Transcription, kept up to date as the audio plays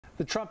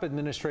The Trump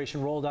administration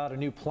rolled out a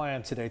new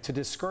plan today to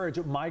discourage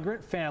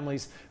migrant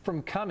families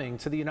from coming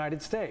to the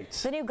United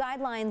States. The new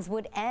guidelines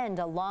would end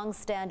a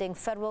long-standing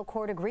federal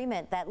court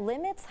agreement that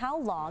limits how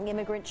long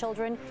immigrant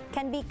children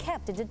can be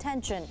kept in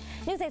detention.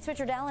 News 8's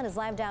Richard Allen is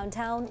live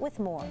downtown with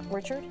more.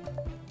 Richard?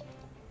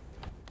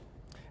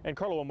 And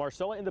Carlo and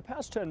Marcella, in the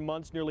past 10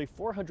 months, nearly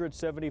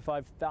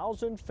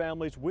 475,000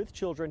 families with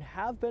children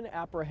have been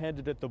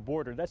apprehended at the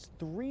border. That's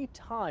 3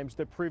 times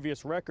the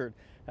previous record.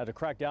 Now, to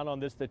crack down on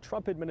this, the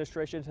Trump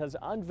administration has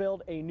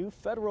unveiled a new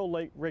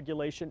federal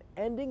regulation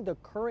ending the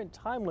current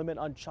time limit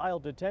on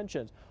child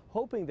detentions,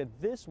 hoping that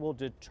this will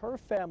deter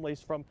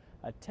families from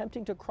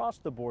attempting to cross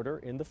the border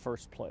in the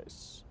first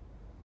place.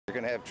 You're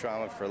going to have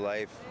trauma for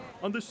life.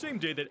 On the same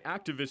day that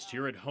activists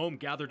here at home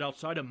gathered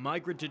outside a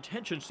migrant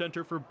detention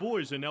center for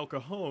boys in El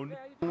Cajon,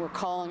 we're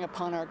calling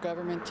upon our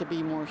government to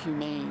be more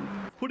humane,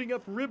 putting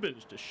up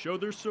ribbons to show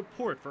their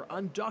support for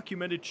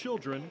undocumented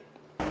children.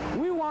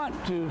 We want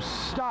to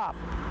stop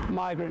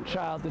migrant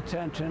child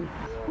detention.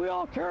 We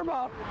all care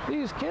about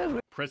these kids.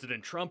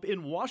 President Trump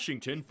in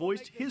Washington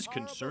voiced his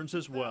concerns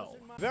as well.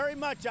 Very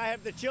much I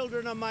have the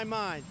children on my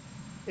mind.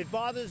 It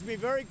bothers me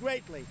very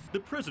greatly. The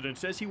president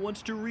says he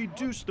wants to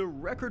reduce the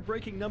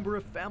record-breaking number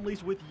of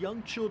families with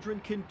young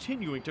children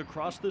continuing to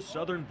cross the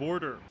southern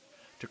border.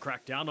 To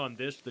crack down on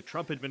this, the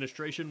Trump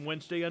administration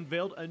Wednesday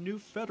unveiled a new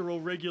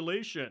federal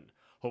regulation.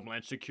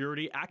 Homeland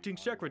Security Acting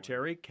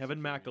Secretary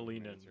Kevin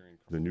McAleenan.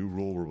 The new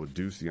rule will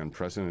reduce the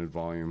unprecedented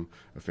volume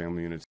of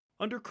family units.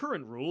 Under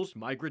current rules,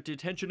 migrant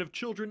detention of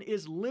children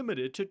is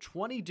limited to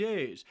 20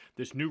 days.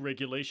 This new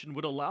regulation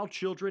would allow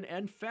children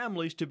and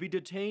families to be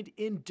detained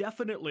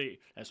indefinitely,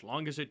 as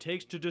long as it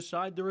takes to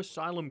decide their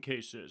asylum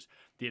cases.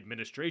 The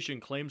administration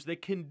claims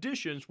that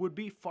conditions would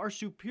be far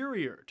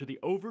superior to the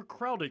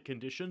overcrowded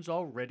conditions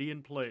already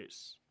in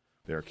place.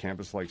 They are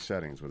campus-like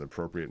settings with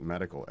appropriate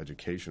medical,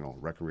 educational,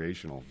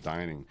 recreational,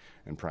 dining,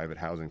 and private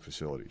housing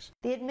facilities.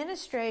 The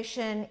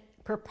administration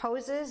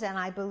proposes, and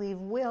I believe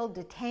will,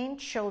 detain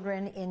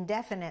children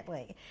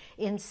indefinitely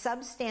in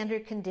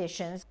substandard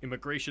conditions.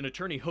 Immigration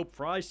attorney Hope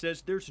Fry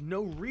says there's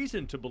no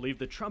reason to believe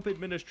the Trump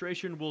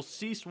administration will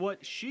cease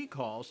what she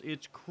calls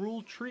its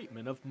cruel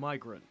treatment of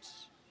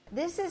migrants.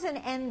 This is an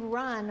end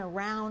run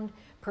around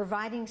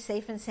providing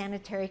safe and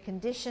sanitary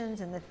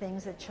conditions and the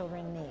things that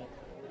children need.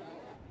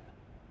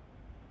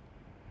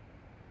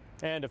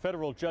 And a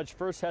federal judge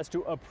first has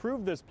to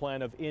approve this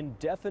plan of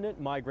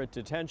indefinite migrant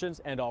detentions,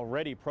 and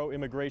already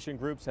pro-immigration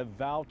groups have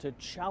vowed to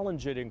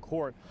challenge it in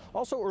court.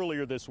 Also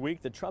earlier this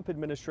week, the Trump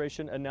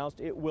administration announced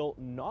it will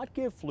not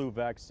give flu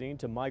vaccine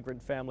to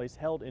migrant families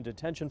held in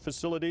detention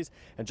facilities.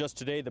 And just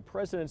today, the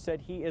president said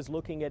he is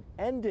looking at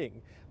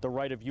ending the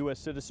right of U.S.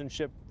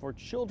 citizenship for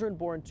children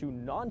born to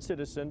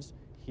non-citizens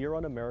here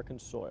on American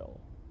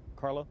soil.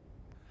 Carla?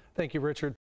 Thank you, Richard.